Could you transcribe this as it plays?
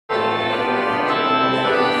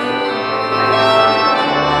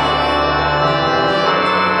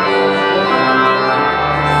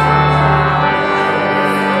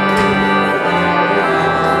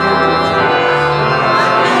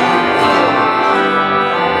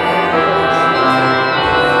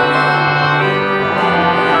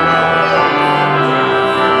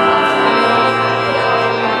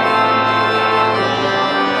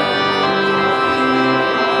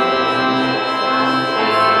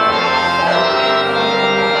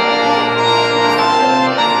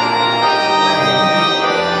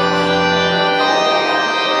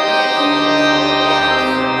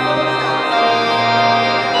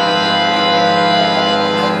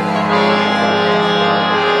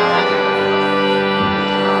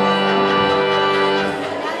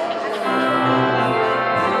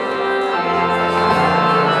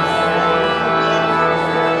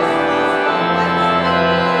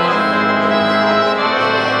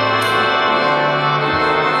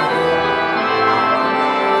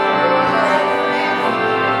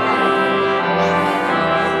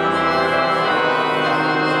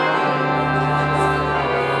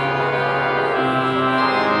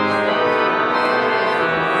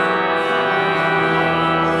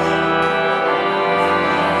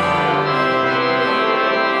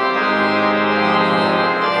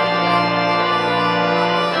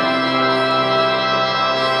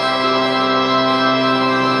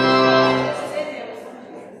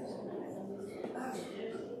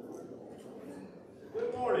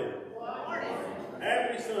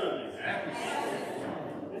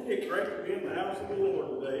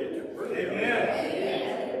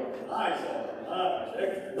Nice,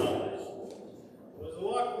 extra nice. There's a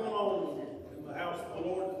lot going on in the house of the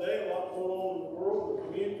Lord today, a lot going on in the world, the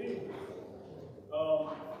community.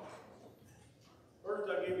 First,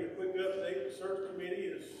 I'll give you a quick update. The search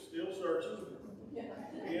committee is still searching.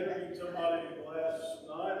 We interviewed somebody last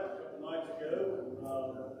night, a couple nights ago, and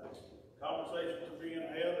conversations are being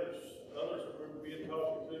had. There's others that we're being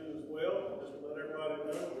talked to as well. Just to let everybody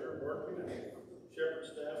know we're working and Shepherd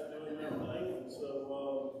staff doing their thing. And so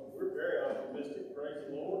we're very optimistic. Praise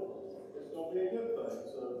the Lord. It's going to be a good thing.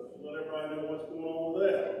 So just let everybody know what's going on with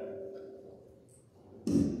that.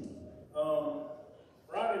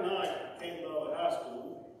 Friday night, I came out of the high school,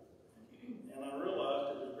 and I realized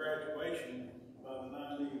it was graduation by the 9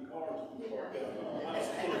 million cars we parked out of the high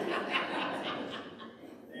school.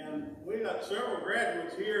 And we got several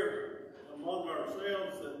graduates here among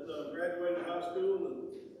ourselves that graduated high school,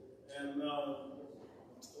 and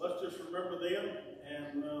let's just remember them,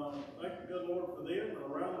 and thank the good Lord for them, and a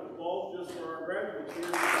round of applause just for our graduates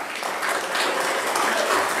here.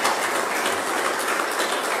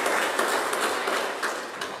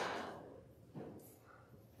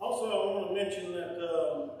 Also, I want to mention that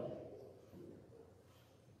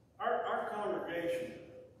our congregation,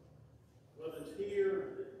 whether it's here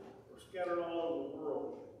or scattered all over the world,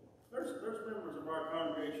 there's members of our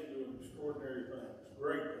congregation doing extraordinary things,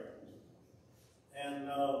 great things. And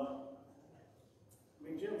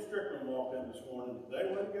Jim Strickland walked in this morning today.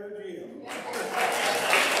 Way to go, Jim.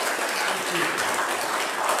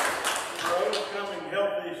 We're overcoming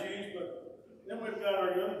health issues, but then we've got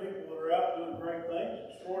our young people that are out doing great things,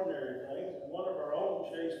 extraordinary things. One of our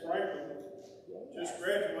own, Chase Franklin, just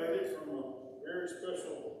graduated from a very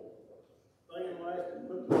special thing in life and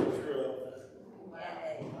put the picture up.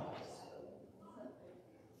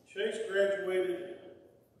 Chase graduated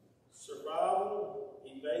survival,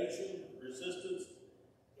 evasion, resistance,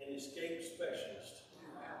 and escape specialist.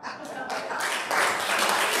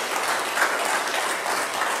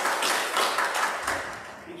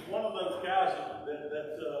 He's one of those guys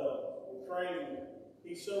that we're training.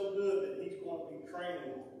 He's so good that he's going to be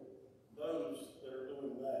training those that are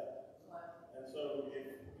doing that. And so if you're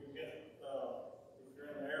in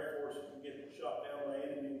the Air Force, if you get shot down by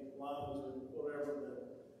enemy lines or whatever,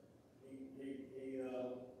 then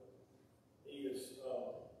he is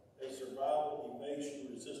a survival, evasion,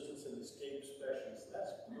 resistance, and escape specialist.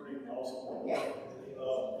 That's pretty awesome. I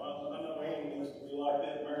know Annie needs to be like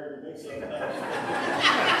that, married to me sometimes.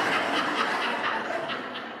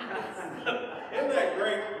 Isn't that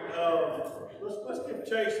great? Let's give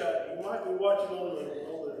Chase out. You might be watching on the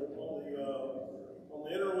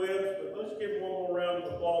interwebs, but let's give him one more round of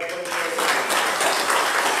applause.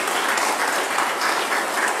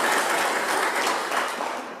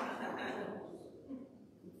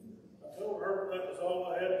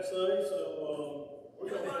 Say, so we're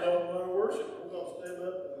going to have our worship. We're going to stand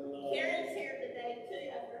up and Karen's here today too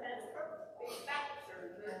after having her big back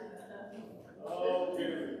surgery. Oh,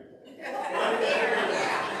 Karen.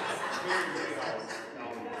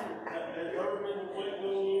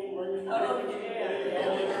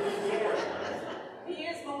 He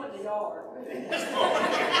is mowing the yard.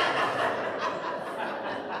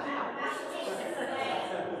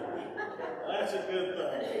 That's a good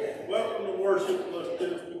thing. Welcome to worship. Let's do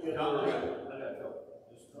this begin. Well,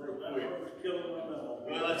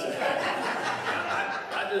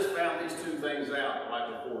 I just found these two things out right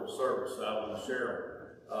before the service. So I want to share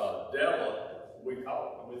them. Della, we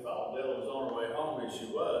thought Della was on her way home, and she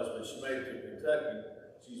was, but she made it to Kentucky.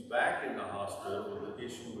 She's back in the hospital with an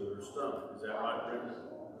issue with her stomach. Is that right, Brenda?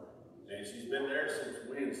 And she's been there since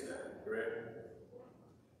Wednesday, correct?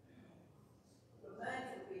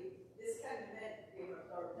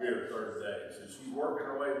 Here, third day. So she's working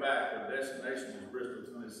her way back. Her destination is Bristol,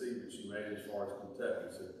 Tennessee, but she made it as far as Kentucky.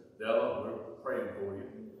 So, Della, we're praying for you.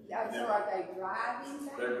 Yeah, so are they driving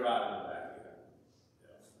back? They're driving back, yeah.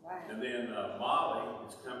 Wow. And then Molly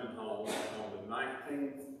is coming home on the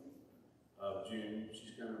 19th of June.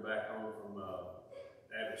 She's coming back home from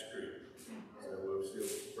Abbott Street. So we're still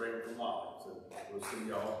praying for Molly. So we'll see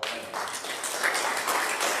y'all.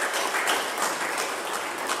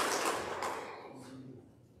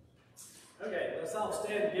 Okay, let's all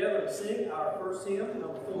stand together and sing our first hymn,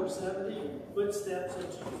 number 470, Footsteps of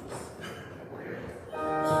Jesus. We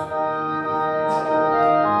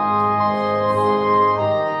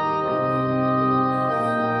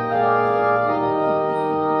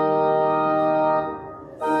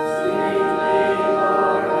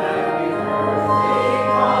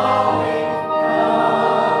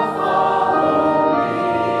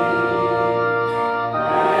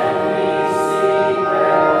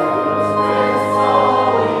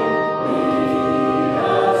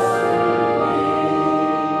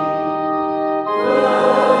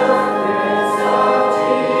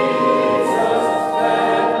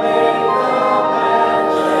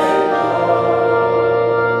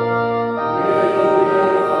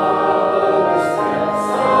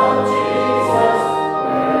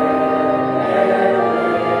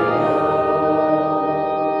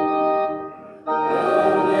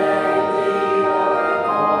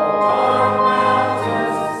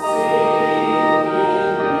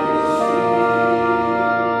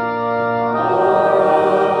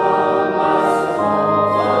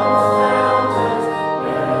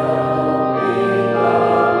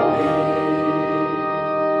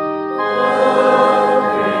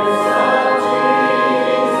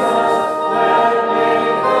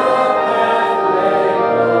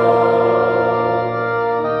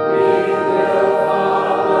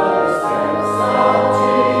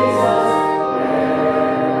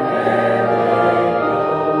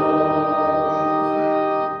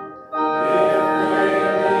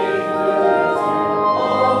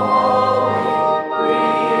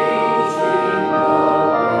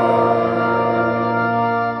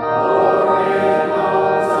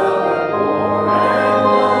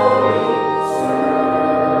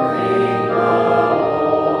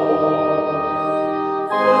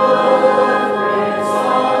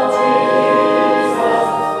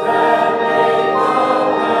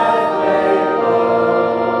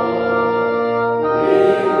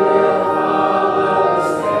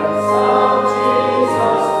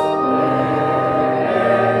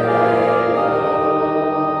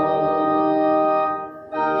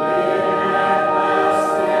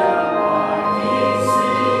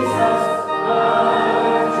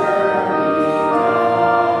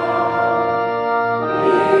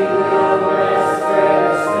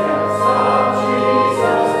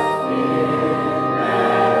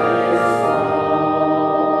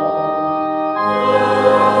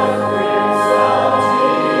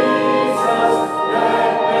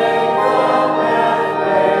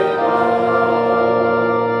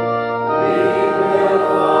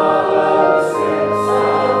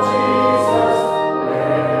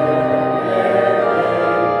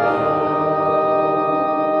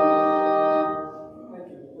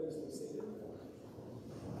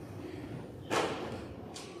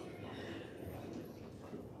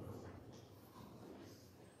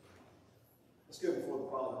Let's go before the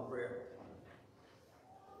Father in prayer.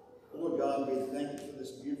 Lord God, we thank you for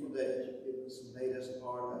this beautiful day that you've given us and made us a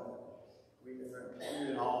part of. We are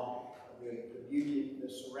in awe of the beauty that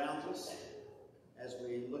surrounds us as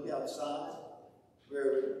we look outside.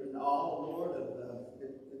 We're in awe, Lord, of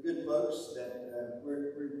the good folks that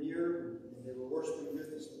we're near and they were worshiping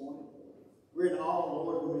with this morning. We're in awe,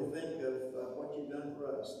 Lord, when we think of what you've done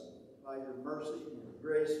for us. By your mercy and your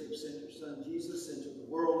grace, you've sent your Son Jesus into the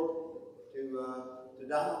world to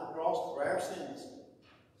die on the cross for our sins,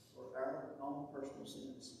 for our own personal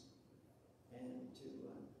sins, and to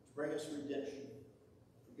bring us redemption,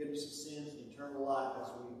 forgiveness of sins, and eternal life as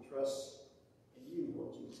we trust in you,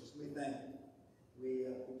 Lord Jesus. We thank you. We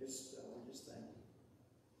just thank you.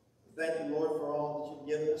 We thank you, Lord, for all that you've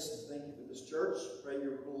given us, and thank you for this church. Pray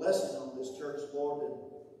your blessing on this church, Lord, and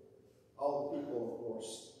all the people, of course,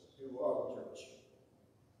 who are the church.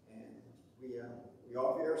 And we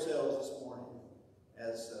offer ourselves this morning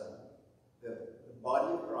as the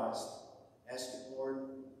body of Christ, asking, Lord,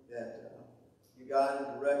 that you guide and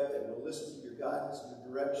direct, that we'll listen to your guidance and your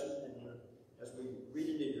direction, and as we read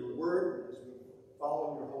it in your word, as we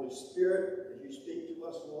follow your Holy Spirit, as you speak to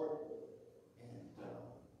us, Lord, and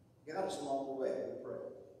guide us along the way, we pray.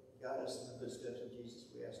 Guide us in the footsteps of Jesus,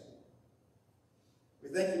 we ask you.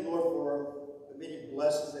 We thank you, Lord, for the many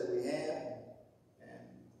blessings that we have, and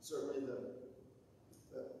certainly the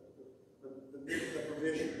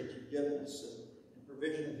provision that you've given us, and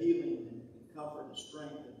provision of healing and comfort and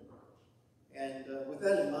strength. And with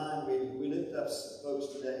that in mind, we lift up folks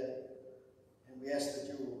today, and we ask that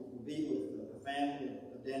you will be with the family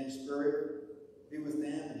of Danny Spurrier, be with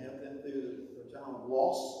them and help them through their time of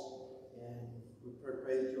loss. And we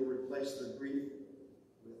pray that you'll replace their grief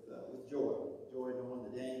with joy. Joy knowing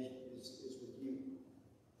that Danny is with you.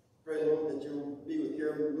 Pray, Lord, that you'll be with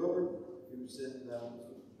Carolyn Wilbur, who's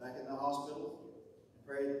back in the hospital. And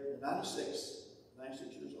pray at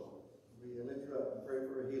 96 years old. We lift her up and pray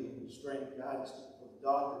for her healing, strength, guidance for the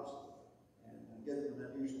doctors, and give them an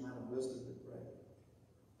unusual amount of wisdom to pray.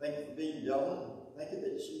 Thank you for being Della. Thank you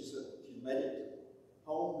that she's made it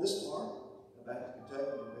home this far, back to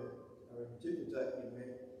Kentucky, or to Kentucky, and we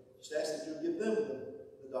just ask that you'll give them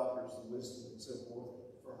the doctors the wisdom and so forth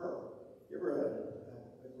for her. Give her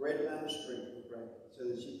a great amount of strength, we pray, so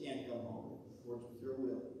that she can come home towards with your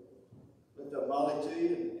will. Lift up Molly to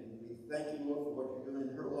you, and we thank you, Lord, for what you're doing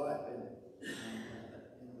in her life and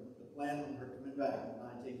the plan on her coming back on the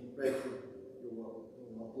 19th. We pray for your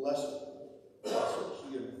blessing, she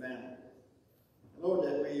and her family. And Lord,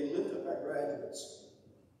 that we lift up our graduates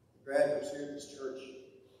here at this church,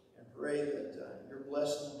 and pray that your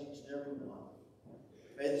blessing on each and every one.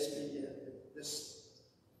 May this be this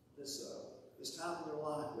time in their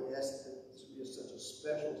life. We ask that this be such a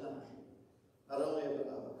special time, not only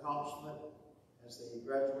of accomplishment as they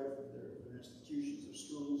graduate from their institutions or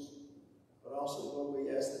schools, but also, Lord, we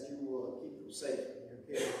ask that you will keep them safe in your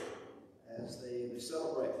care as they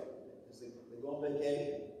celebrate, as they go on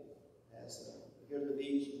vacation, as they go to the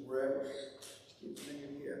beach and wherever. Just keep them in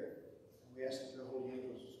your care. And we ask that your holy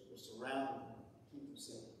angels will surround them and keep them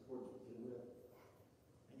safe according to your will.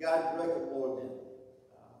 And guide and direct them, Lord, then,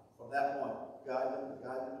 from that point. Guide them and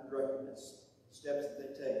direct them in the steps that they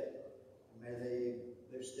take. And may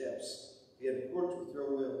their steps be in accordance with your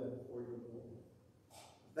will and for your glory.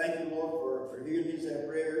 Thank you, Lord, for hearing these our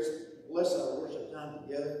prayers. Bless our worship time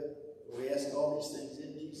together. For we ask all these things in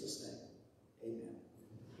Jesus' name. Amen.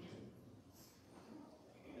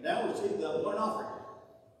 And now we'll receive the burnt offering.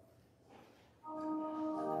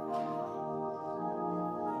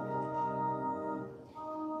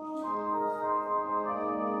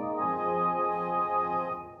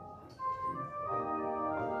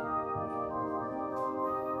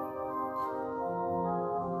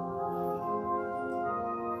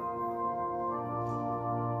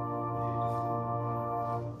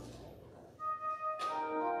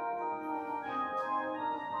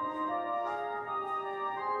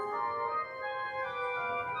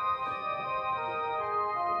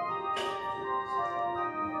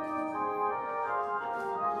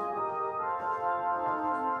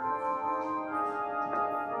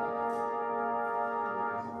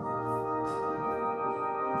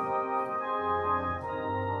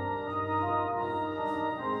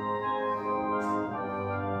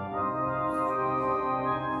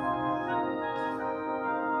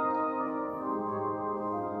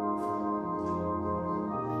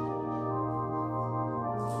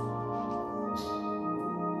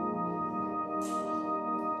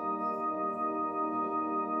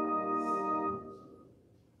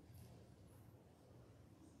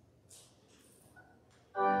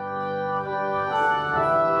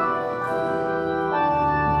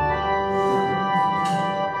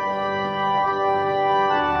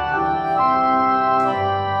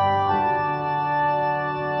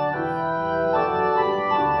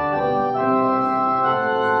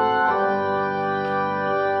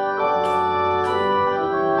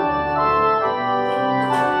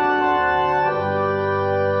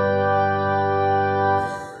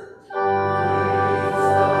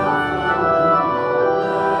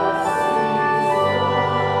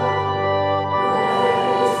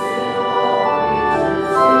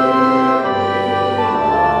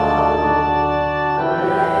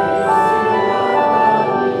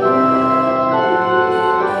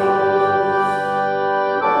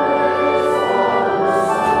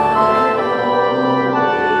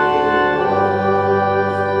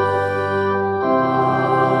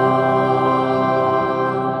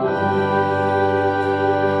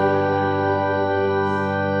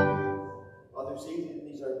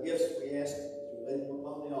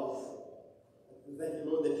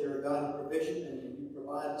 God of provision, and you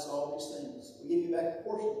provide us all these things. We give you back a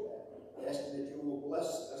portion of that. We ask that you will bless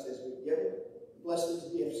us as we give it. Bless these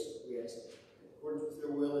gifts, we ask, in accordance with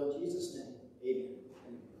your will, in Jesus' name. Amen.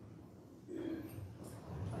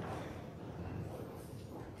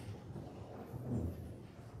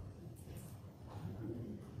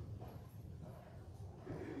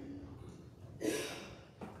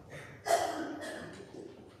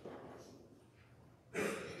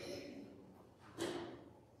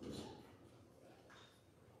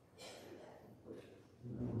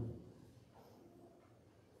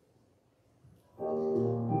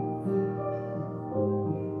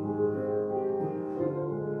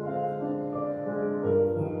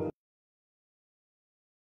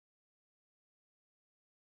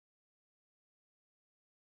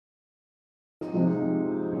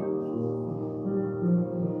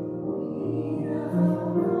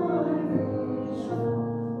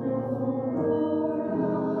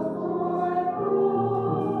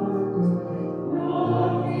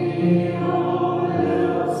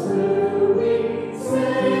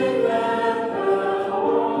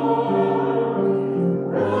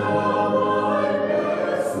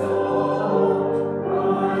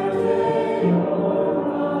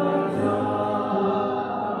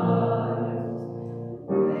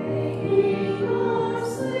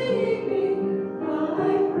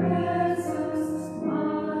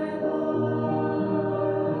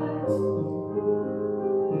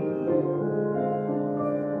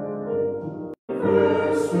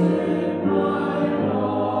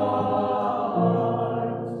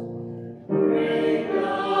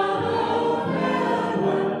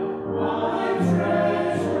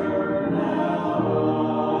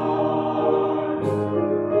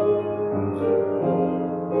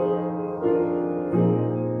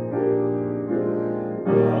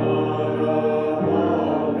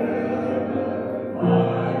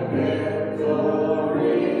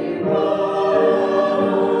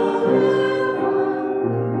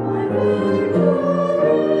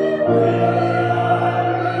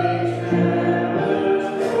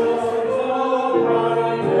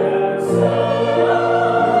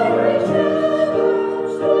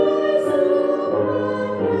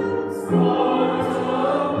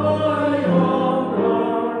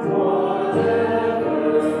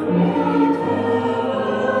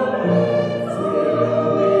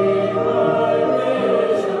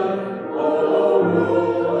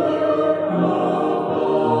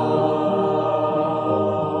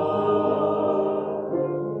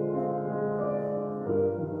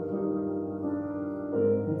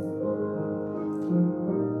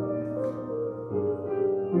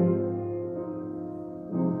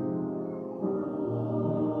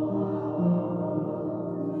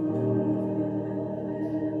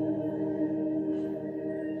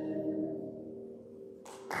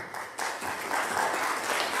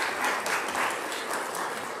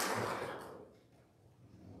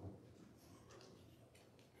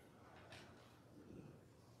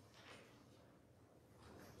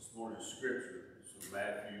 This morning's scripture is from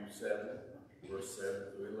Matthew 7, verse 7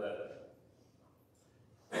 through 11.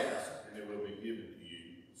 Ask, and it will be given to you.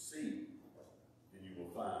 Seek, and you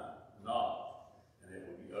will find. Knock, and it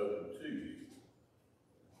will be opened to you.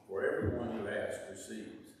 For everyone who asks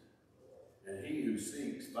receives, and he who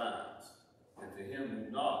seeks finds, and to him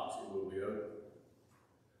who knocks it will be opened.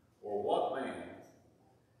 Or what man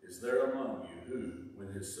is there among you who,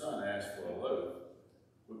 when his son asks for a loaf,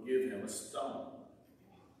 would give him a stone?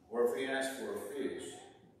 Or if he asks for a fish,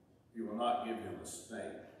 he will not give him a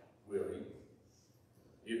snake, will he?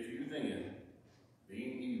 If you then,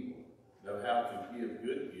 being evil, know how to give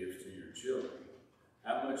good gifts to your children,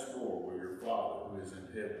 how much more will your Father who is in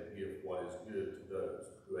heaven give what is good to those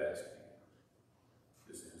who ask him?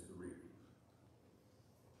 This is the reading.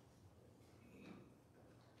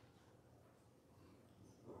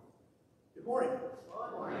 Good morning.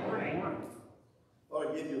 Good morning. Thought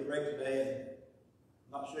I'd give you a break today and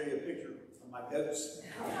not show you a picture of my goats.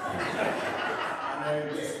 I know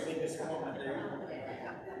you just think it's fun to do.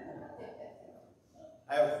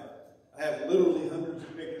 I have literally hundreds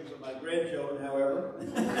of pictures of my grandchildren, however.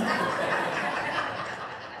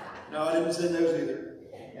 No, I didn't send those either.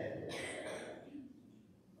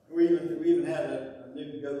 We even had a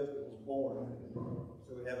new goat that was born,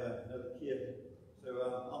 so we have another kid. So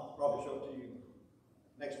I'll probably show it to you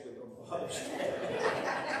next week on Father's Day.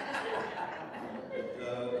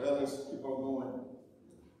 But let's keep on going.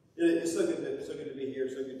 It's so good to be here.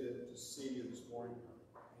 So good to see you this morning.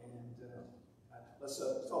 And let's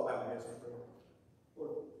all bow our heads in prayer.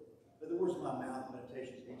 Lord, let the words of my mouth and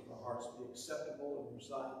meditations of each of our hearts be acceptable in your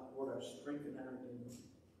sight. Lord, our strength and our redeemer.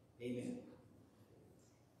 Amen.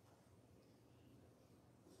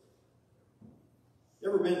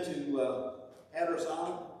 Ever been to Hatteras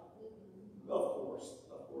Island? Of course,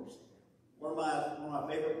 of course. One of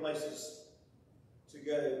my favorite places to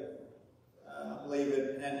go. I believe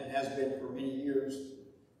it, and it has been for many years.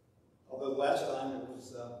 Although the last time it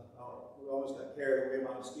was, we always got carried away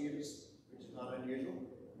by mosquitoes, which is not unusual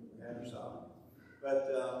in Hatteras Island. But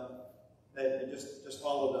they just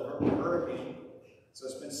followed a hurricane, so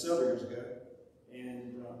it's been several years ago.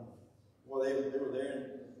 And well, they were there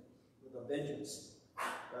with a vengeance.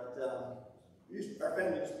 But our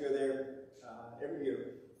family used to go there every year,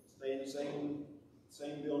 stay in the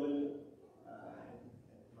same building.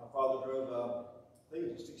 My father drove, I think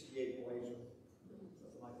it was 68 ways or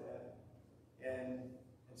something like that. And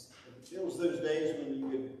it was those days when you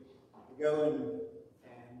could go and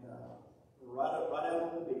ride out on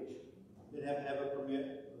the beach. Didn't have to have a permit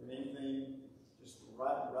or anything, just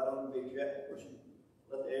ride on the beach. You had to push and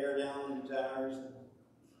let the air down in the tires and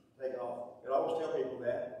take off. I'd always tell people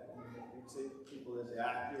that. You'd see people that say,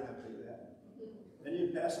 you don't have to do that. Then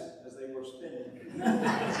you'd pass it as they were spinning.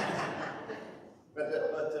 But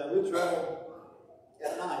we'd travel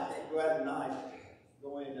at night, go out at night,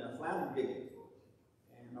 going flounder gigging.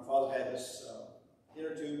 And my father had this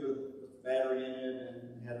inner tube with battery in it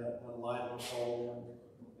and had a light on the pole.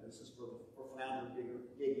 And this is for flounder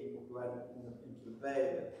gigging. We'd go out into the bay.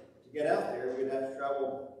 But to get out there, we'd have to travel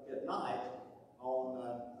at night on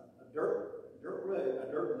a dirt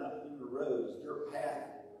road, not even a road, it's a dirt path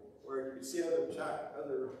where you could see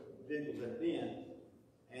other vehicles had been.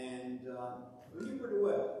 And we knew pretty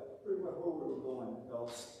well where we were going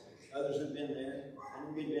because others had been there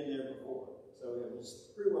and we'd been there before. So it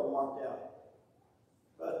was pretty well marked out.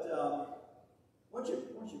 But once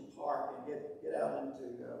you park and get out into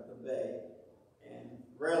the bay, and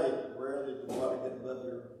rarely the water get above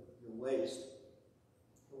your waist,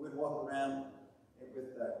 but we'd walk around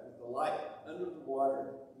with the light under the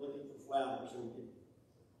water looking for flounder so we could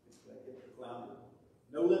get the flounder.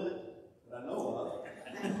 No limit that I know of.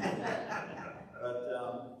 But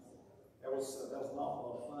that was an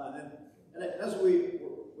awful lot of fun. And as we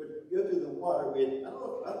would go through the water,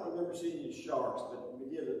 I don't remember seeing any sharks, but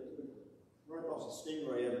we did run across a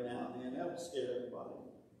stingray every now and then. That would scare everybody.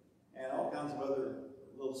 And all kinds of other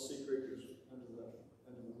little sea creatures under the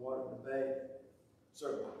water in the bay.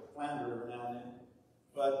 Certainly flounder every now and then.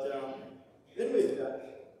 But then we'd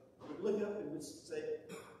look up and we'd say,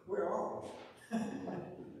 where are we?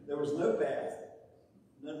 There was no path,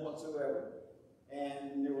 none whatsoever.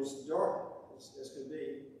 And it was dark as could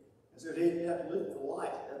be. And so he'd have to lift the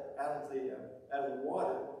light out of the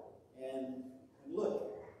water and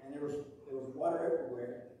look. And there was water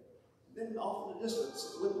everywhere. Then off in the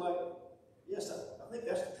distance, it looked like, yes, I think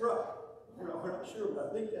that's the truck. We're not sure, but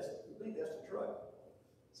I think that's the truck.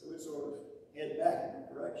 So we sort of head back in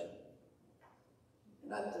that direction.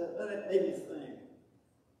 And that made me think.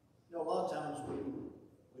 You know, a lot of times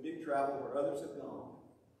we do travel where others have gone.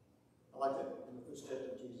 I like that in the footsteps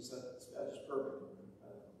of Jesus. That's just perfect.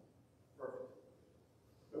 Perfect.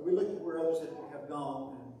 But we look at where others have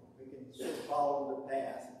gone, and we can sort of follow the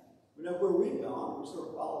path. We know where we've gone. We sort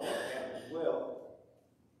of follow that path as well.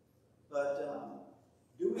 But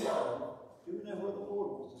do we know where the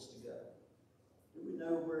Lord wants us to go? Do we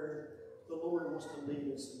know where the Lord wants to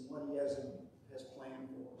lead us and what He has planned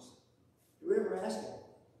for us? Do we ever ask Him?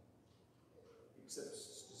 Except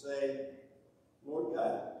to say, Lord,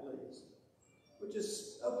 guide me, please. Which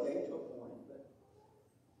is okay to a point, but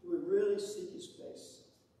do we really seek His face,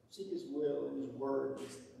 seek His will and His word,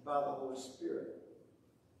 and by the Holy Spirit?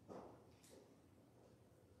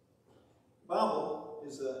 The Bible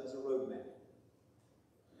is a roadmap,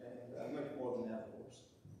 and much more than that, of course.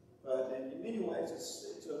 But in many ways,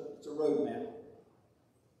 it's a roadmap.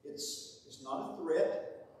 It's not a threat.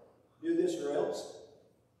 Do this or else.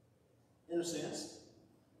 In a sense,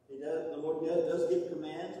 the Lord does give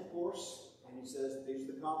commands, of course, and He says these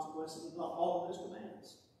are the consequences of not following His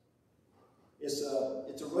commands. It's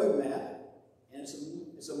a roadmap, and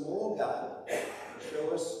it's a moral guide to show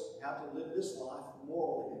us how to live this life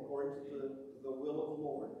morally according to the will of the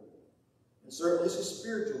Lord. And certainly it's a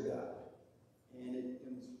spiritual guide, and it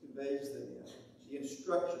conveys the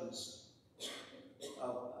instructions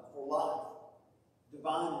for life,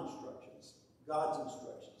 divine instructions, God's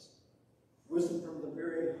instructions, wisdom from the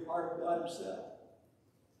very heart of God Himself.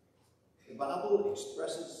 The Bible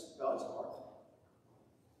expresses God's heart,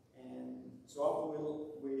 and so often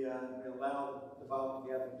we allow the Bible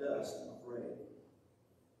to gather dust, I'm afraid.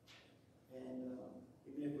 And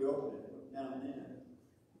even if we open it now and then,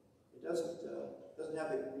 it doesn't have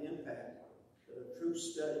the impact that a true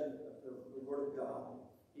study of the Word of God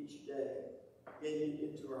each day getting it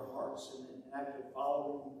into our hearts and actually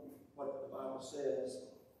following what the Bible says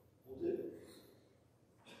will do.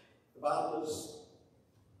 The Bible is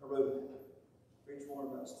a roadmap for each one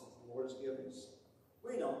of us that the Lord has given us.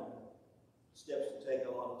 We don't know steps to take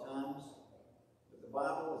a lot of times, but the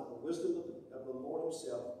Bible, with the wisdom of the Lord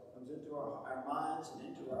Himself, comes into our minds and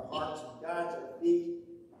into our hearts and guides our feet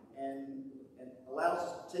and allows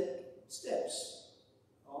us to take steps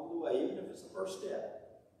along the way, even if it's the first step.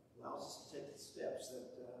 Allows us to take the steps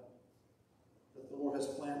that the Lord has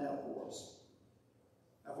planned out for us.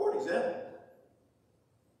 Now, for example,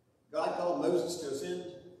 God called Moses to ascend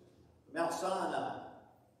to Mount Sinai.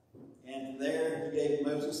 And from there, He gave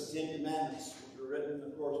Moses the 10 Commandments, which were written,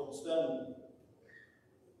 of course, on stone.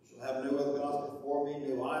 You shall have no other gods before me,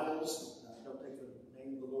 no idols. Don't take the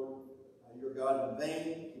name of the Lord your God in vain.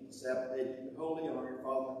 Keep the Sabbath day, keep it holy. Honor your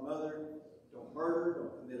father and mother. Don't murder.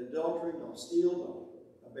 Don't commit adultery. Don't steal.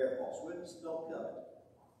 Don't bear false witness. Don't covet.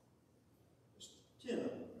 There's 10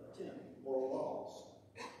 moral laws.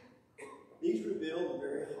 These reveal the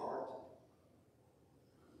very heart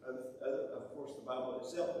of course, the Bible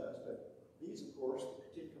itself does, but these, of course,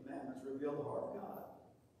 the 10 Commandments reveal the heart of God.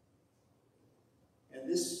 And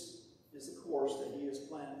this is the course that He has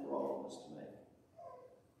planned for all of us to make.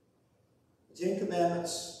 The 10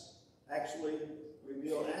 Commandments actually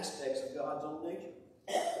reveal aspects of God's own nature.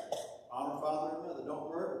 Honor father and mother. Don't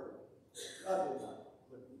murder. God would not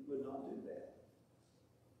do that.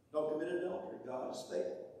 Don't commit adultery. God is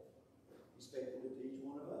faithful. He's faithful to each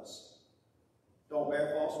one of us. Don't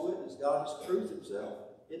bear false witness. God is truth itself.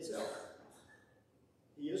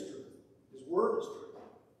 He is truth. His word is truth.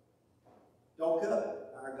 Don't covet.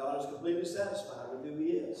 Our God is completely satisfied with who He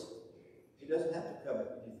is. He doesn't have to covet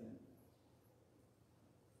anything.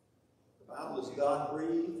 The Bible is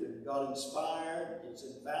God-breathed and God-inspired. It's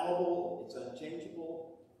infallible. It's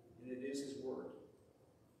unchangeable. And it is His word.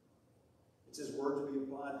 It's His word to be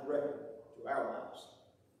applied directly to our lives.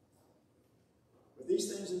 With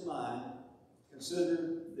these things in mind,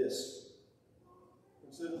 consider this.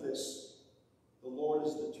 Consider this. The Lord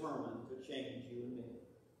is determined to change you and me.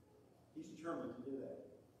 He's determined to do that.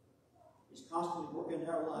 He's constantly working in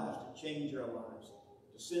our lives to change our lives,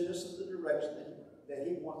 to send us in the direction that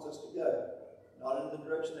He wants us to go. Not in the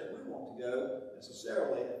direction that we want to go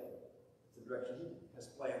necessarily, the direction He has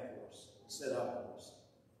planned for us, set up for us.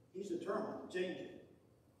 He's determined to change you.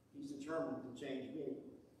 He's determined to change me.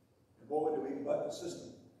 And boy, do we buck the system.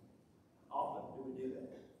 Often do we do that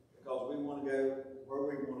because we want to go where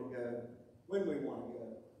we want to go, when we want to go,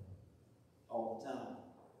 all the time.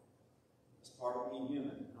 It's part of being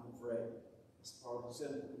human, I'm afraid. It's part of the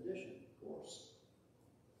sinful condition, of course.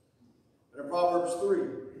 But in Proverbs 3,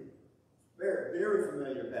 very, very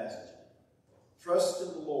familiar passage. Trust in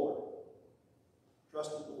the Lord.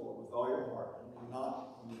 Trust in the Lord with all your heart and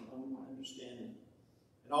not on your own understanding.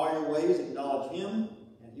 In all your ways acknowledge Him,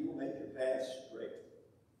 and He will make your paths straight.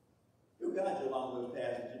 He'll guide you along those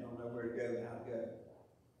paths that you don't know where to go and how to go.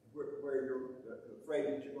 Where you're afraid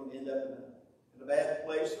that you're going to end up in a bad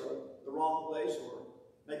place or the wrong place or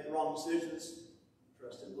make the wrong decisions.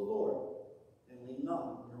 Trust in the Lord and lean not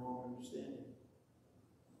on your own understanding.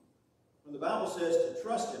 When the Bible says to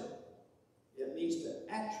trust Him, it means to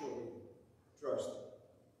actually trust Him,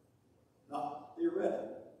 not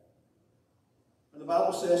theoretically. When the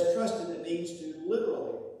Bible says trust Him, it means to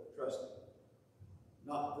literally trust Him,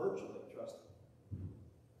 not virtually trust Him.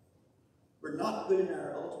 We're not putting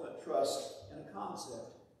our ultimate trust in a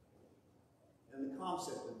concept, in the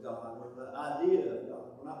concept of God or the idea of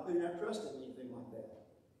God. We're not putting our trust in anything like that.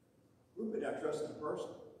 We're putting our trust in a person.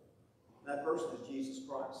 And that person is Jesus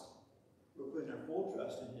Christ. We're putting our full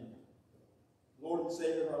trust in Him. Lord and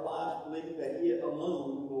Savior of our lives, believing that He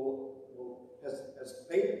alone has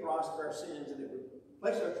paid the price for our sins, and if we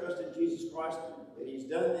place our trust in Jesus Christ, that He's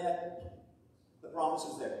done that, the promise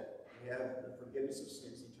is there. We have the forgiveness of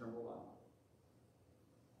sins, eternal life.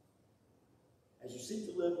 As you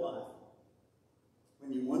seek to live life,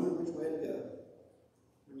 when you wonder which way to go,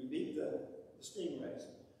 when you beat the stingrays,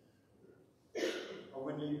 or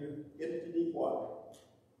when you get into deep water,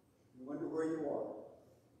 you wonder where you are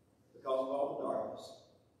because of all the darkness,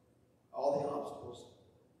 all the obstacles,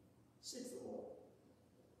 seek the Lord.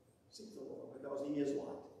 Seek the Lord because He is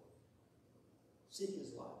light. Seek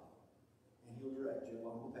His light, and He'll direct you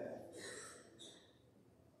along the path.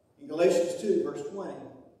 In Galatians 2, verse 20,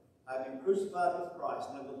 I've been crucified with Christ,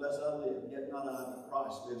 nevertheless I live, yet not I, but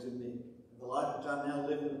Christ lives in me. And the life which I now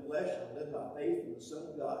live in the flesh, I live by faith in the Son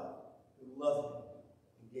of God, who loved me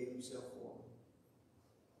and gave Himself for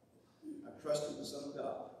me. I trust in the Son of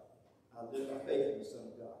God. I live by faith in the Son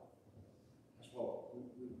of God. That's what we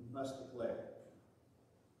must declare.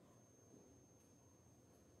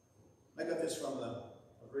 got this from the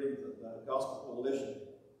Gospel Coalition.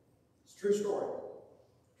 It's a true story.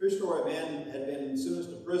 True story. A man had been sentenced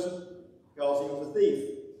to prison because he was a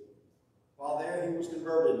thief. While there, he was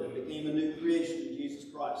converted and became a new creation in Jesus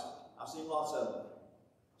Christ. I've seen lots of them.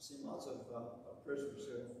 I've seen lots of prisoners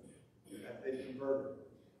who have been converted,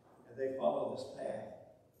 and they follow this path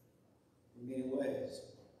in many ways.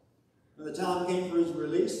 When the time came for his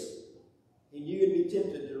release, he knew he'd be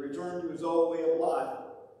tempted to return to his old way of life.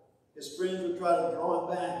 His friends would try to draw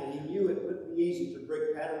him back, and he knew it wouldn't be easy to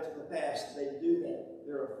break patterns of the past. They'd do that.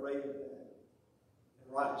 They're afraid of that.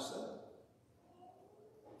 And rightly so.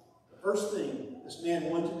 The first thing this man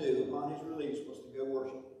wanted to do upon his release was to go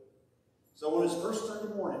worship. So on his first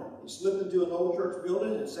Sunday morning, he slipped into an old church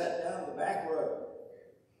building and sat down in the back row.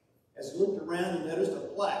 As he looked around, he noticed a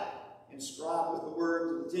plaque inscribed with the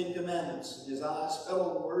words of the Ten Commandments, and his eyes fell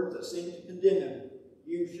on the words that seemed to condemn him.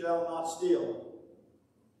 You shall not steal.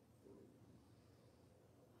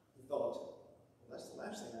 He thought, well, that's the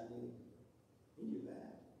last thing I need. He knew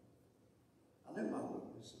that. I know my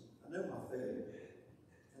weakness. I know my failure.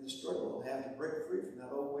 And the struggle I have to break free from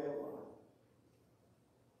that old way of life.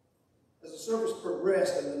 As the service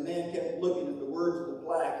progressed and the man kept looking at the words of the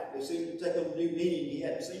plaque, they seemed to take on a new meaning he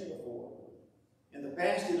hadn't seen before. In the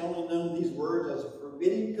past, he'd only known these words as a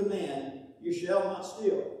forbidding command, you shall not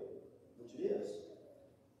steal, which it is.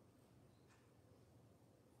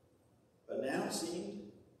 But now it seemed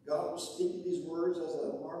God was speaking these words as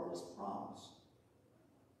a marvelous promise.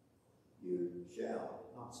 You shall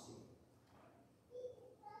not steal.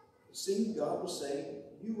 It seemed God was saying,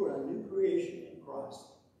 you are a new creation in Christ.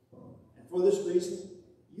 And for this reason,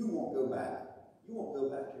 you won't go back. You won't go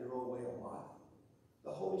back to your old way of life.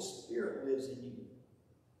 The Holy Spirit lives in you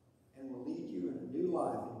and will lead you in a new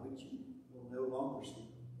life in which you will no longer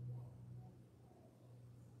steal.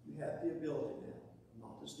 You have the ability now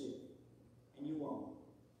not to steal. And you won't.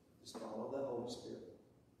 Just follow the Holy Spirit.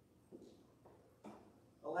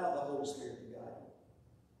 Allow the Holy Spirit to guide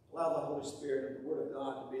you. Allow the Holy Spirit and the Word of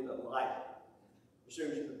God to be the light that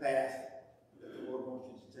shows you the path that the Lord wants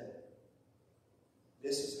you to take.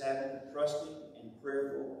 This is having a trusting and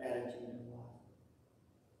prayerful attitude in life.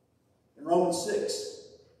 In Romans 6,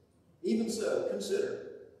 even so, consider,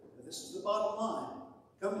 and this is the bottom line,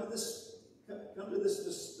 come to this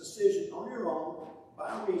decision on your own,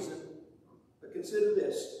 by reason, but consider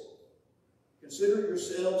this. Consider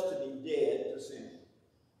yourselves to be dead to sin.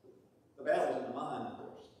 The battle's in the mind, of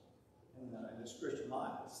course. In this Christian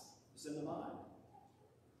life, it's in the mind.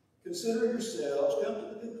 Consider yourselves, come to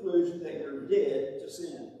the conclusion that you're dead to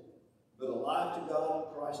sin, but alive to God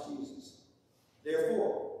in Christ Jesus.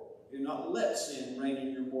 Therefore, do not let sin reign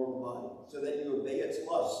in your mortal body, so that you obey its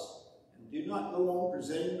lusts. And do not go on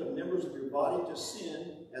presenting the members of your body to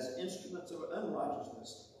sin as instruments of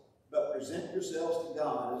unrighteousness, but present yourselves to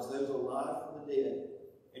God as those alive from the dead,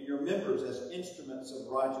 and your members as instruments of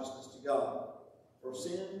righteousness to God. For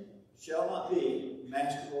sin shall not be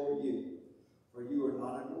master over you, for you are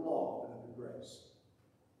not under law, but under grace.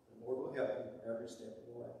 The Lord will help you every step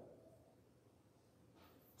of the way.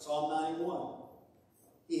 Psalm 91.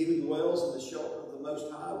 He who dwells in the shelter of the Most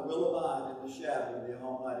High will abide in the shadow of the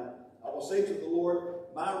Almighty. I will say to the Lord,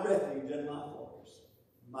 my refuge and my fortress,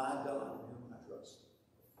 my God in whom I trust.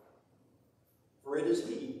 For it is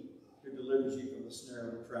He who delivers you from the snare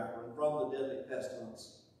of the trapper and from the deadly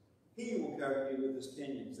pestilence. He will cover you with His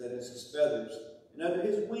pinions, that is, His feathers, and under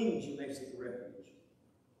His wings you may seek refuge.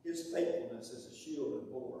 His faithfulness is a shield and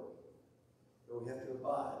bulwark. Though we have to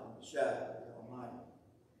abide in the shadow of the Almighty,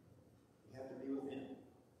 we have to be with Him.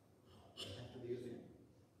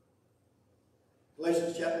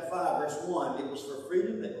 Galatians chapter 5, verse 1, it was for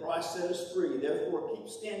freedom that Christ set us free. Therefore, keep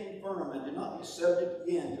standing firm and do not be subject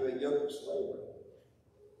again to a yoke of slavery.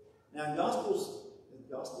 Now, in Matthew's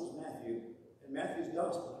Gospel,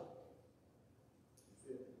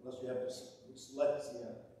 unless you have dyslexia,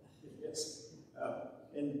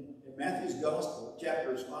 in Matthew's Gospel,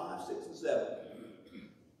 chapters 5, 6, and 7,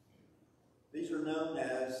 these are known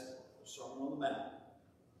as the Sermon on the Mount.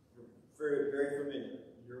 You're very, very familiar.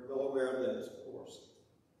 You're well aware of those, of course.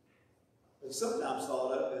 It's sometimes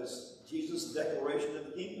thought of as Jesus' declaration of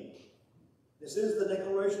the kingdom. This is the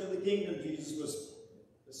declaration of the kingdom Jesus was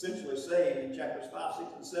essentially saying in chapters 5, 6,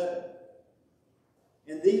 and 7.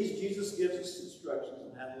 In these, Jesus gives us instructions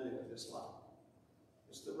on how to live this life.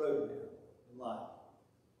 It's the roadmap in life.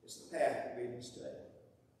 It's the path that we must take.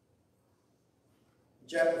 In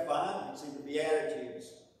chapter 5, you can see the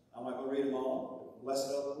Beatitudes. I'm not going to read them all. Blessed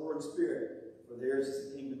are the poor in spirit, for theirs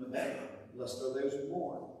is the kingdom of heaven. Blessed are those who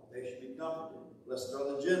mourn, they shall be comforted. Blessed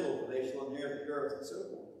are the gentle, for they shall inherit the earth, and so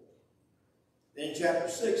forth. Then in chapter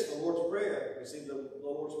 6, the Lord's Prayer. We see the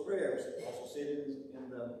Lord's Prayer. We also see it in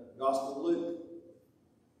the Gospel of Luke.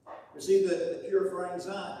 We see the cure for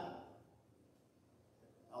anxiety.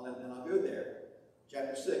 I'll go there.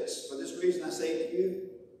 Chapter 6. For this reason I say to you,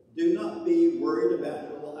 do not be worried about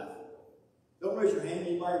your life. Don't raise your hand.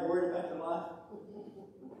 Anybody worried about your life?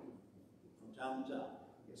 From time to time.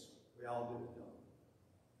 I guess we all do it, don't we?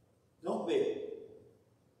 Don't be.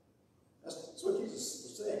 That's what Jesus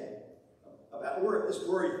was saying about worry, this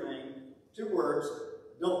worry thing. 2 words,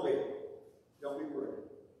 don't be. Don't be worried.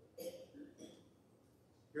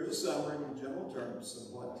 Here's a summary in general terms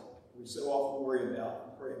of what we so often worry about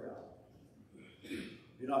and pray about.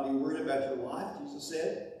 Do not be worried about your life, Jesus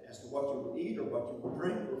said, as to what you will eat or what you will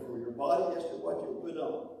drink, or for your body as to what you will put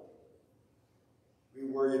on. We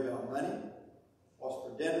worry about money, what's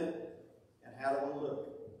for dinner, and how do we look.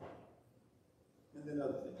 And then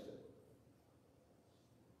other things too.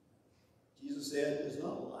 Jesus said, is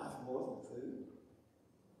not life more than food?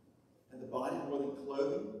 And the body more than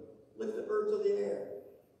clothing? Look at the birds of the air.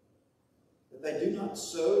 That they do not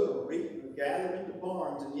sow nor reap nor gather into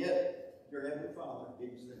barns, and yet your heavenly Father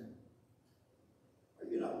feeds them. Are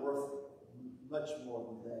you not worth much more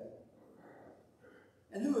than they?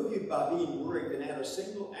 And who of you, by being worried, can add a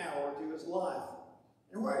single hour to his life?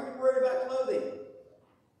 And why are you worried about clothing?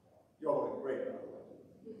 Y'all look great, by the way.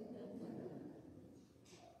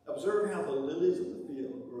 Observe how the lilies of the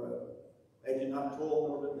field grow. They do not toil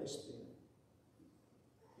nor do they spin.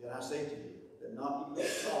 Yet I say to you, that not even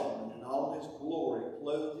Solomon in all his glory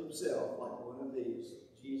clothed himself like one of these,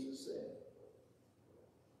 Jesus said.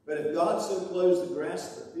 But if God so clothes the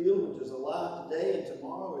grass of the field, which is alive today and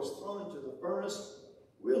tomorrow is thrown into the furnace,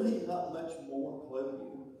 will he not much more clothe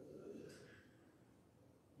you?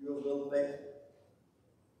 You have little faith.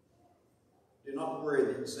 Do not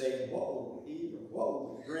worry then, saying, what will we eat, or what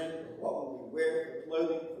will we drink, or what will we wear for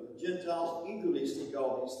clothing? For the Gentiles eagerly seek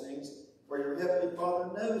all these things. For your heavenly Father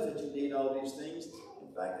knows that you need all these things.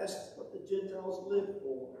 In fact, that's what the Gentiles live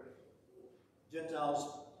for. Gentiles,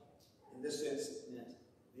 in this sense, meant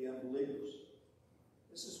the unbelievers.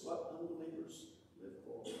 This is what unbelievers live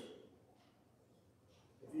for.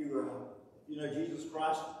 If you know Jesus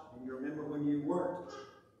Christ, and you remember when you weren't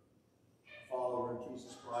a follower of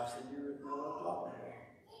Jesus Christ, then you know what I'm talking about.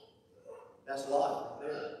 That's life right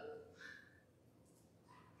there.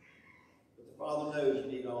 But the Father knows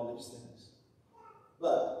you need all these things.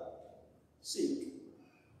 But seek. It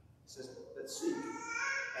says that seek.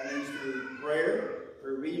 That means through prayer,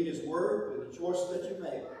 through reading His Word, through the choices that you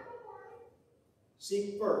make.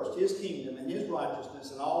 Seek first His kingdom and His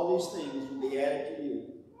righteousness, and all these things will be added to you.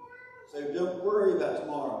 So don't worry about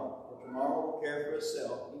tomorrow, for tomorrow will care for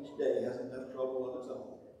itself. Each day has enough trouble of its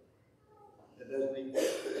own. That doesn't mean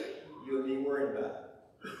you and me worried about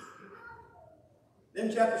it.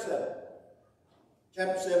 Then chapter 7.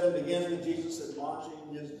 Chapter 7 begins with Jesus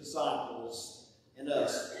admonishing His disciples and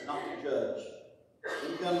us not to judge.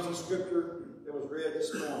 Then comes the scripture that was read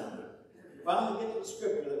this morning. We finally get to the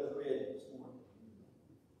scripture that was read this morning.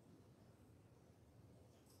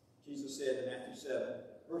 Jesus said in Matthew 7,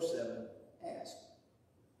 verse 7, ask.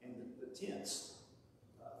 And the tense,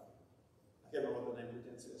 I can't remember what the name of the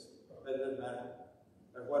tense is, but it doesn't matter.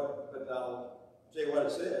 But I'll tell you what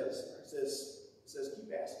it says. It says keep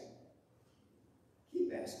asking.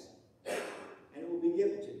 Keep asking, and it will be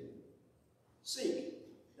given to you. Seek,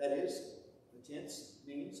 that is, the tense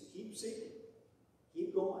means keep seeking.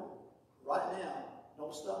 Keep going. Right now,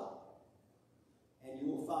 don't stop. And you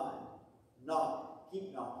will find. Knock,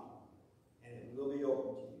 keep knocking, and it will be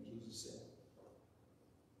open to you, Jesus said.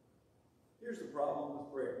 Here's the problem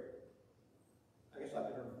with prayer. I guess I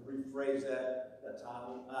could rephrase that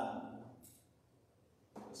title. I don't know.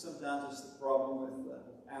 But sometimes it's the problem with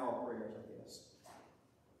our prayers, I guess.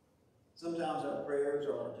 Sometimes our prayers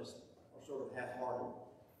are sort of half-hearted.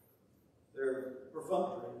 They're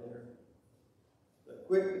perfunctory. They're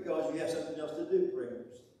quick because you have something else to do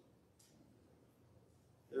prayers.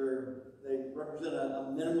 They represent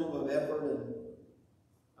a minimum of effort and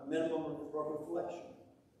a minimum of reflection.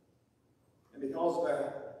 And because of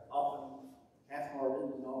our often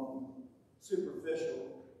half-hearted and often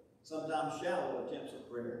superficial, sometimes shallow attempts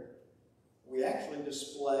at prayer, we actually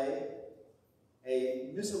display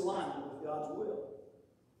a misalignment with God's will.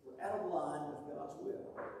 We're out of line with God's will.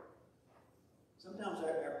 Sometimes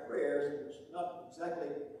our prayers, which are not exactly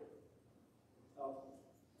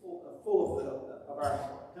full of our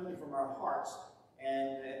coming from our hearts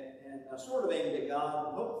and sort of aimed at God,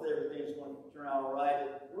 and hopefully everything's going to turn out all right.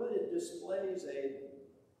 It really displays a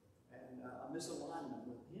misalignment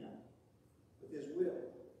with Him, with His will.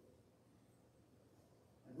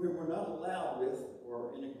 And when we're not allowed with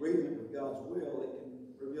will, it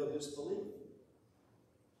can reveal disbelief.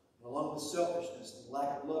 Along with selfishness and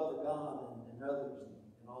lack of love for God and others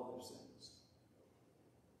and all those things.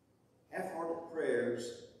 Half-hearted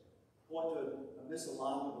prayers point to a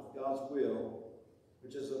misalignment with God's will,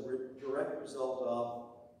 which is a direct result of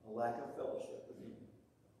a lack of fellowship with Him.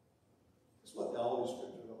 That's what all these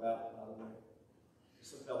scriptures are about, by the way.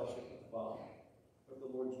 It's a fellowship with the Father, with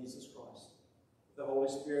the Lord Jesus Christ, the Holy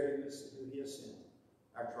Spirit who He has sent,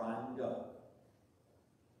 our triune God.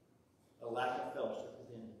 A lack of fellowship with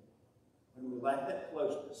Him. When we lack that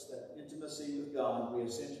closeness, that intimacy with God, we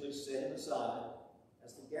essentially set Him aside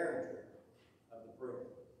as the guarantor of the prayer.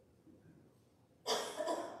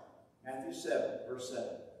 Matthew 7, verse 7.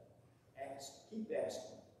 Ask, keep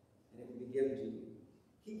asking, and it will be given to you.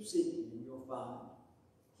 Keep seeking, and you'll find.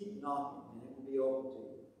 Keep knocking, and it will be open to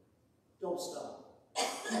you. Don't stop.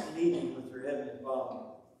 Keep meeting with your Heavenly Father.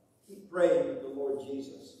 Keep praying with the Lord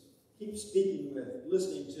Jesus. Keep speaking with,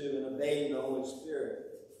 listening to, and obeying the Holy Spirit.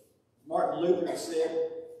 Martin Luther said,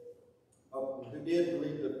 who did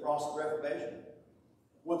believe the Protestant Reformation,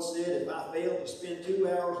 once said, if I fail to spend 2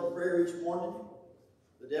 hours in prayer each morning,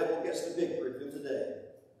 the devil gets the victory through the day.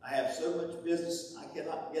 I have so much business I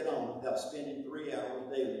cannot get on without spending 3 hours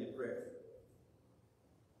daily in prayer.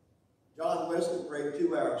 John Wesley prayed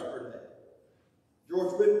 2 hours per day.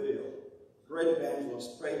 George Whitefield, great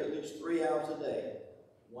evangelist, prayed at least 3 hours a day.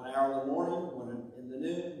 1 hour in the morning, one in the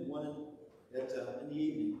noon, and one in the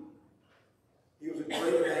evening. He was a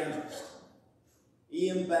great evangelist.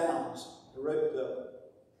 E.M. Bounds, who wrote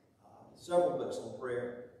several books on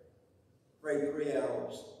prayer, prayed 3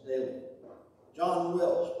 hours daily. John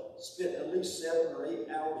Welch spent at least 7 or 8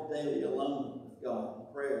 hours daily alone with God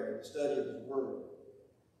in prayer and the study of His Word.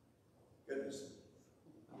 Goodness.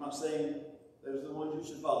 I'm not saying those are the ones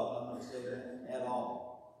you should follow. I'm not saying that at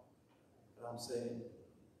all. But I'm saying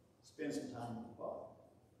spend some time with the Father.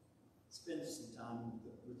 Spend some time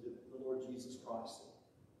with the Lord Jesus Christ.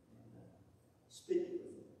 And speak with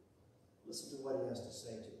Him. Listen to what He has to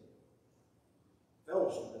say to you.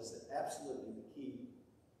 Fellowship is absolutely the key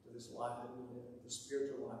to this life that we live, the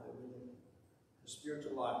spiritual life that we live, the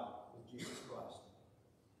spiritual life with Jesus Christ.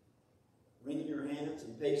 Wringing your hands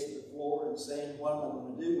and pacing the floor and saying, what am I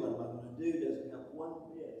going to do? What am I going to do? Doesn't help one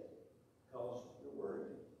bit, because you're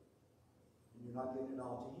worried and you're not giving it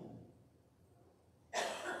all to Him.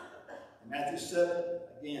 In Matthew 7,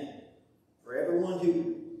 again, for everyone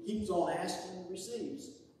who keeps on asking receives.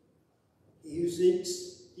 He who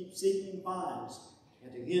seeks, keeps seeking finds.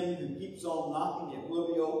 And to him who keeps on knocking, it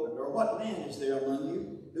will be opened. Or what man is there among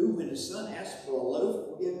you who, when his son asks for a loaf,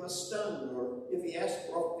 will give him a stone? Or if he asks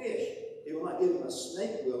for a fish, he will not give him a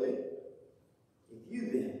snake, will he? If you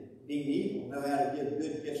then, being evil, know how to give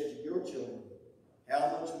good gifts to your children,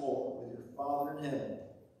 how much more will your Father in heaven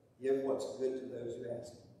give what's good to those who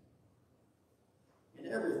ask Him?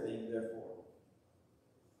 In everything, therefore,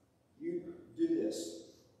 you do this.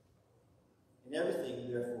 In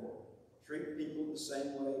everything, therefore, treat people the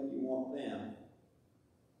same way you want them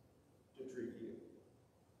to treat you.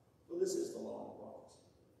 For this is the law of the prophets.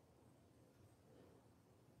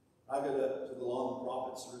 I go to the law of the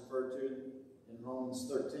prophets referred to in Romans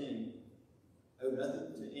 13. Owe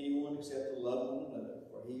nothing to anyone except to love one another,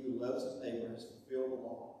 for he who loves his neighbor has fulfilled the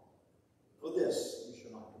law. For this, you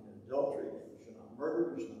shall not commit adultery, you shall not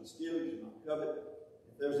murder, you shall not steal, you shall not covet.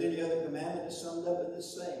 If there's any other commandment is summed up in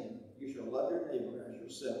this saying, you shall love your neighbor as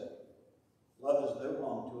yourself. Love is no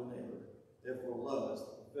wrong to a neighbor. Therefore, love is the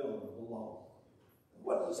fulfillment of the law. And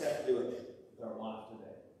what does this have to do with our life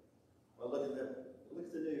today? Well, look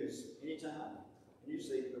at the news anytime, and you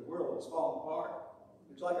see the world is falling apart.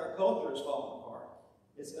 Looks like our culture is falling apart.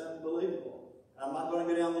 It's unbelievable. I'm not going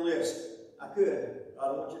to go down the list. I could. I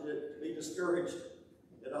don't want you to be discouraged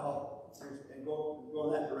at all and go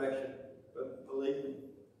in that direction. But believe me,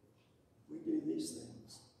 we do these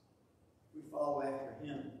things. We follow after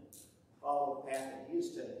Him. Follow the path that He is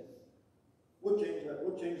taking. We'll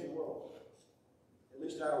change the world. At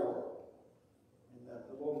least our world. And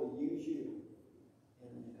the Lord will use you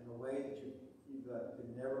in a way that you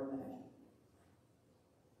could never imagine.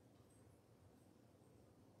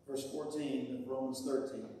 Verse 14 of Romans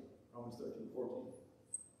 13, 14.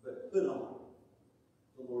 But put on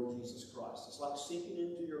the Lord Jesus Christ. It's like sinking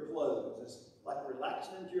into your clothes. It's like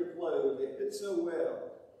relaxing into your clothes. It fits so well.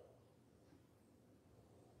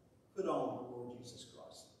 Put on the Lord Jesus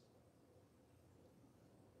Christ.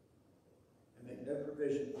 And make no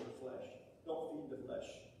provision for the flesh. Don't feed the flesh.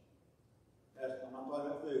 I'm not talking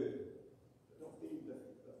about food. But don't feed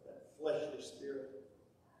that fleshly spirit.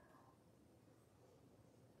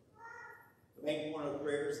 The main point of the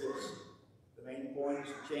prayer is this. The main point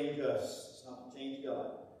is to change us. It's change God.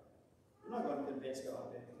 You're not going to convince God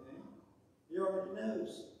of anything. He already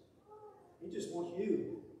knows. He just wants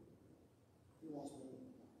you. He wants me.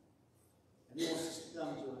 And he wants us to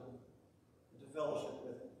come to him, into fellowship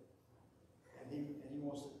with him. And he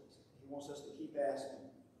wants us to keep asking,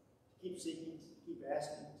 to keep seeking, to keep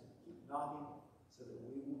asking, to keep knocking, so that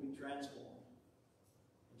we will be transformed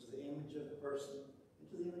into the image of the person,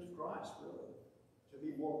 into the image of Christ, really, to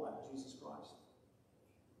be more like Jesus Christ.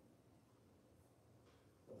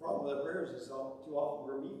 The problem with our prayers is too often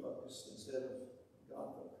we're me-focused instead of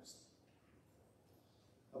God-focused.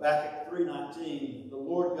 Habakkuk 3:19, the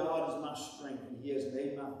Lord God is my strength, and he has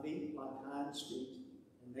made my feet like hinds' feet,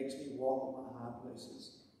 and makes me walk on my high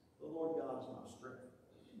places. The Lord God is my strength.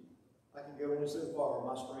 I can go only so far with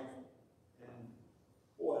my strength. And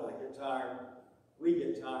boy, I get tired. We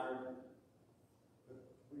get tired. But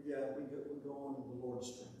we go on in the Lord's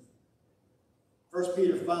strength. 1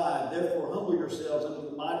 Peter 5, therefore humble yourselves under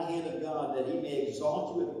the mighty hand of God, that he may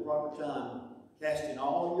exalt you at the proper time, casting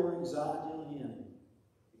all your anxiety on him,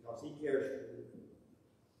 because he cares for you.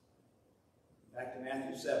 Back to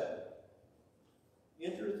Matthew 7.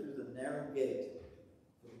 Enter through the narrow gate,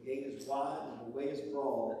 for the gate is wide and the way is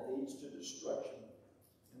broad that leads to destruction,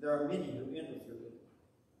 and there are many who enter through it.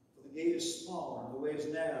 For the gate is small and the way is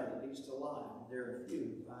narrow that leads to life, and there are few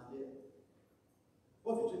who find it.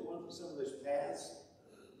 Well, if you took some of those paths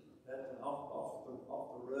that off the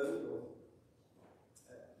road, or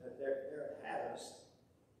they're at us,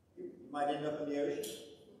 you might end up in the ocean.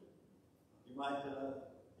 You might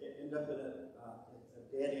end up in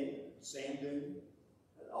a dead end, sand dune,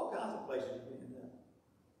 all kinds of places you can end up.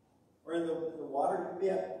 Or in the water, you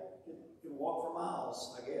can walk for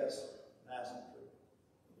miles, I guess. That's not true.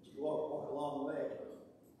 But you can walk a long way.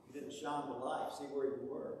 You didn't shine the light, see where you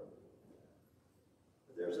were.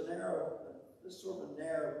 But there's this sort of a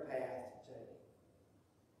narrow path to take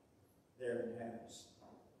there in Hades.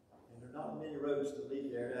 And there are not many roads to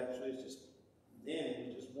lead there. Actually, it's just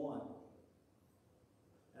one.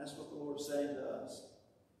 And that's what the Lord's saying to us.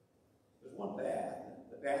 There's one path.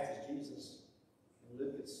 The path is Jesus. In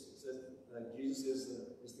Luke, it says Jesus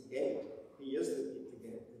is the gate. He is the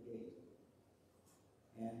gate.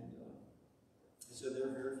 And so there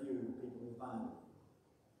are very few people who find it.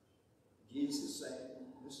 Jesus is saying,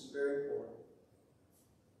 this is very important.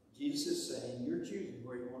 Jesus is saying, you're choosing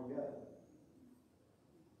where you want to go.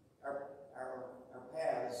 Our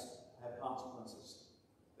paths have consequences.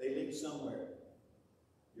 They lead somewhere.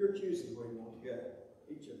 You're choosing where you want to go.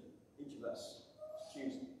 Each of us is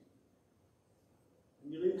choosing.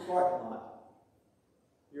 When you leave the parking lot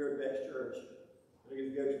here at Beck's Church, you're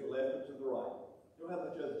going to go to the left or to the right. You don't have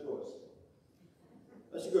much other choice.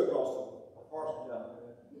 Unless you go across the parking lot.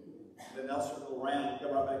 Then they'll circle around and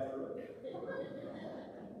come right back through it.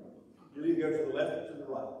 You'll either go to the left or to the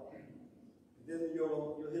right. And then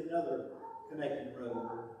you'll hit another connecting road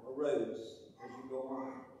or roads as you go on.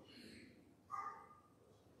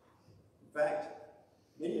 In fact,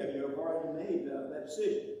 many of you have already made that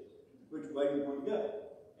decision, which way you want to go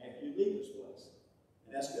after you leave this place.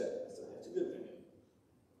 And that's good. That's a good thing.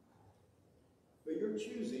 But you're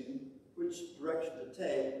choosing which direction to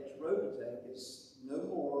take, which road to take is no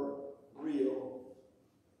more real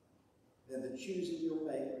than the choosing you'll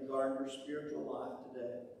make regarding your spiritual life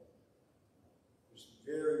today. It's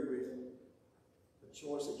very real. The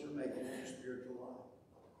choice that you're making in your spiritual life.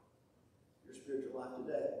 Your spiritual life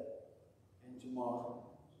today and tomorrow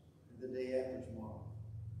and the day after tomorrow.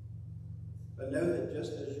 But know that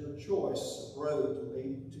just as your choice of road to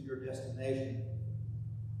lead to your destination,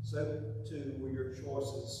 so too will your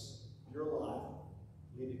choices, your life,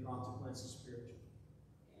 lead to consequences spiritually.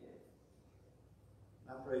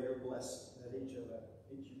 I pray your blessing that each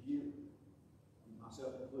of you,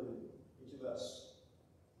 myself included, each of us,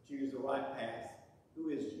 choose the right path, who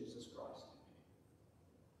is Jesus Christ.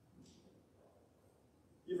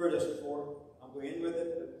 You've heard this before. I'm going in with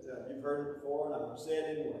it, but you've heard it before, and I'm going to say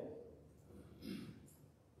it anyway.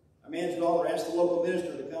 A man's daughter asked the local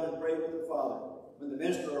minister to come and pray with her father. When the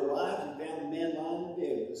minister arrived, he found the man lying in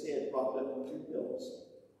bed with his head propped up on 2 pillows.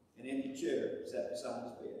 An empty chair sat beside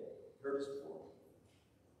his bed. Heard this before.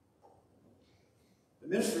 The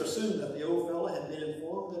minister assumed that the old fellow had been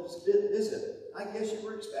informed of his visit. I guess you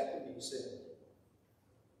were expecting me, he said.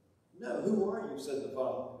 No, who are you? Said the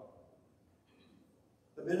father.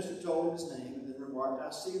 The minister told him his name and then remarked,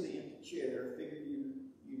 I see the empty chair. Figured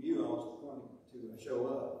you knew I was going to show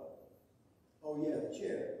up. Oh yeah, the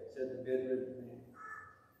chair, said the bedridden man.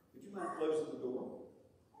 Would you mind closing the door?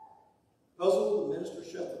 Puzzled, the minister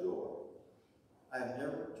shut the door. I have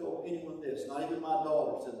never told anyone this, not even my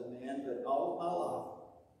daughter, said the man, but all of my life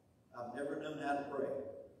I've never known how to pray.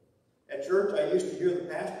 At church, I used to hear the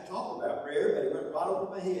pastor talk about prayer, but it went right over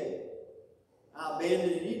my head. I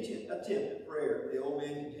abandoned any attempt at prayer. The old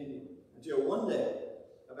man continued. Until one day,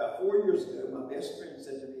 about 4 years ago, my best friend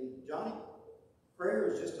said to me, Johnny, prayer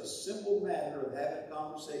is just a simple matter of having a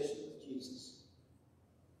conversation with Jesus.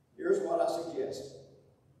 Here's what I suggest.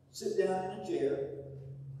 Sit down in a chair,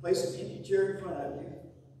 place an empty chair in front of you,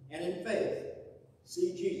 and in faith,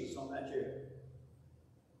 see Jesus on that chair.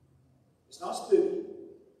 It's not spooky,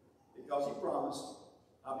 because he promised,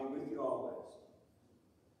 I'll be with you always.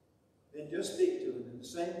 Then just speak to him in the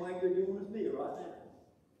same way you're doing with me right now.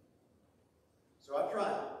 So I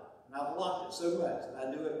tried it, and I've blocked it so much that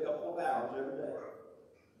I do it a couple of hours every day.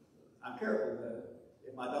 I'm careful though.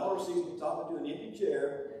 If my daughter sees me talking to an empty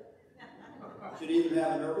chair, she'd either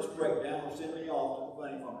have a nervous breakdown or send me off to the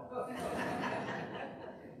funny farm.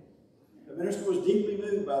 The minister was deeply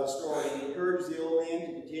moved by the story and encouraged the old man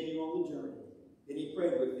to continue on the journey. Then he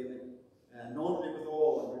prayed with him and anointed him with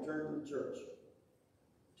oil and returned to the church.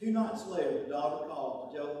 2 nights later, the daughter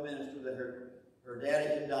called to tell the minister that her daddy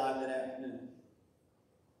had died that afternoon.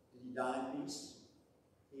 Did he die in peace?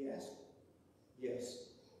 He asked. Yes.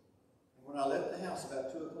 And when I left the house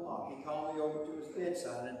about 2 o'clock, he called me over to his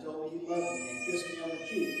bedside and told me he loved me and kissed me on the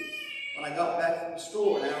cheek. When I got back from the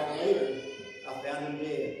store an hour later, I found him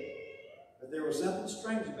dead. But there was something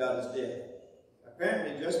strange about his death.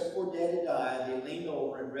 Apparently, just before Daddy died, he leaned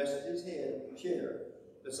over and rested his head in the chair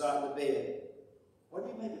beside the bed. What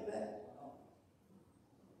do you make of that?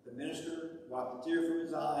 The minister wiped a tear from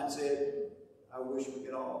his eye and said, I wish we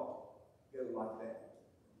could all go like that.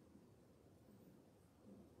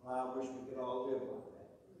 Well, I wish we could all live like that.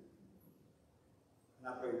 And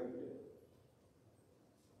I pray we do.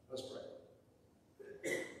 Let's pray.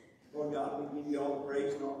 Lord God, we give you all the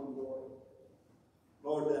praise and all the glory.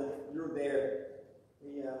 Lord, you're there.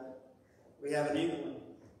 We have an inkling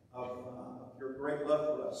of your great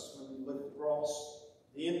love for us when we look at the cross,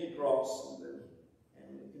 the empty cross,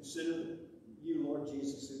 and consider you, Lord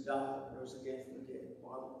Jesus, who died and rose again from the dead.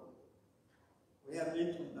 Father, we have an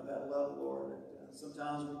inkling of that love, Lord, and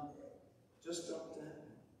sometimes we just don't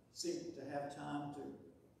seem to have time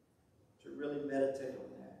to really meditate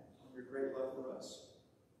on that, on your great love for us.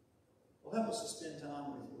 Well, help us to spend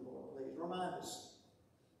time with you, Lord, please. Remind us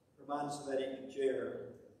of that empty chair,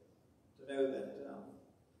 to know that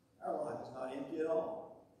our life is not empty at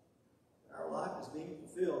all. Our life is being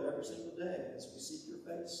fulfilled every single day as we seek your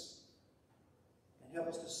face. And help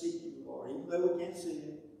us to seek you, Lord. Even though we can't see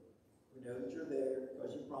you, we know that you're there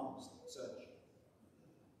because you promised such.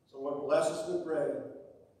 So Lord, bless us, we pray,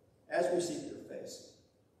 as we seek your face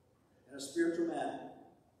in a spiritual manner,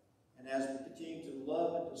 and as we continue to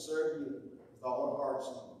love and to serve you with all our hearts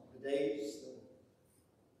in the days,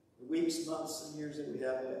 the weeks, months, and years that we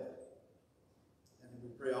have left. And we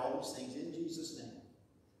pray all these things in Jesus' name.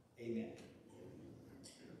 Amen.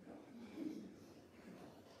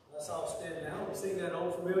 Let's all stand now and sing that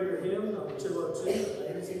old familiar hymn, number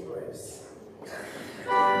 202, Amazing Grace.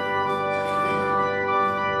 Thank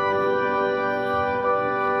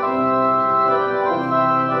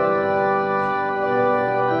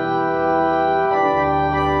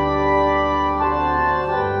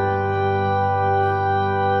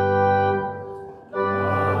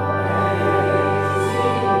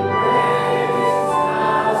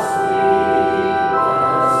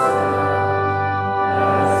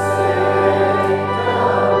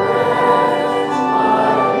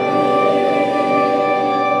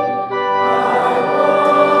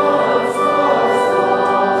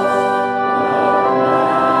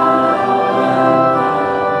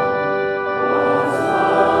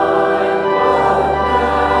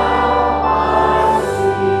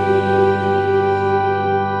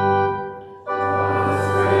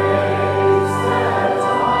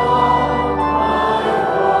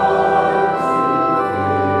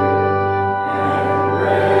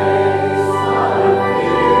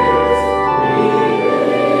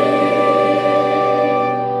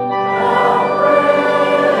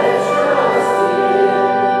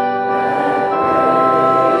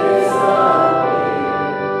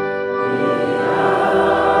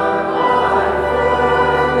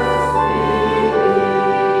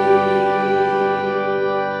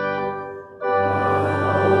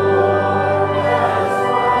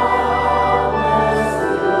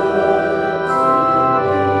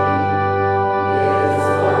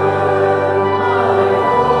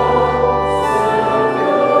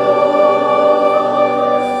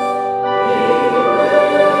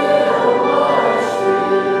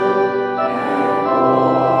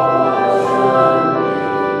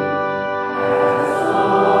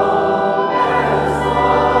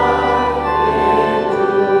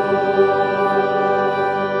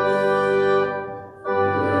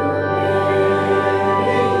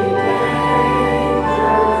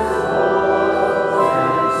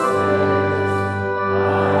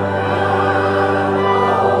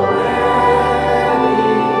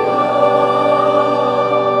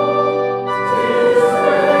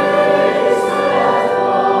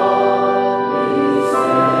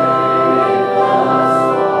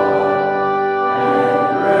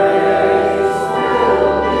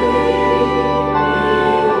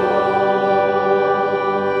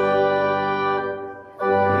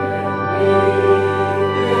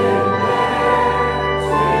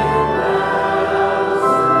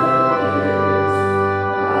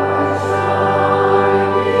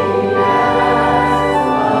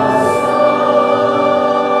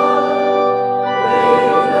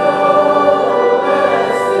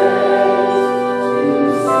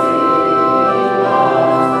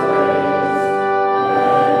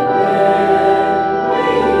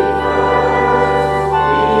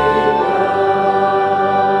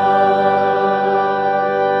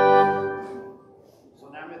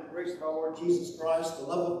Jesus Christ, the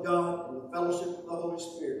love of God, and the fellowship of the Holy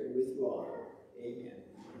Spirit be with you all. Amen.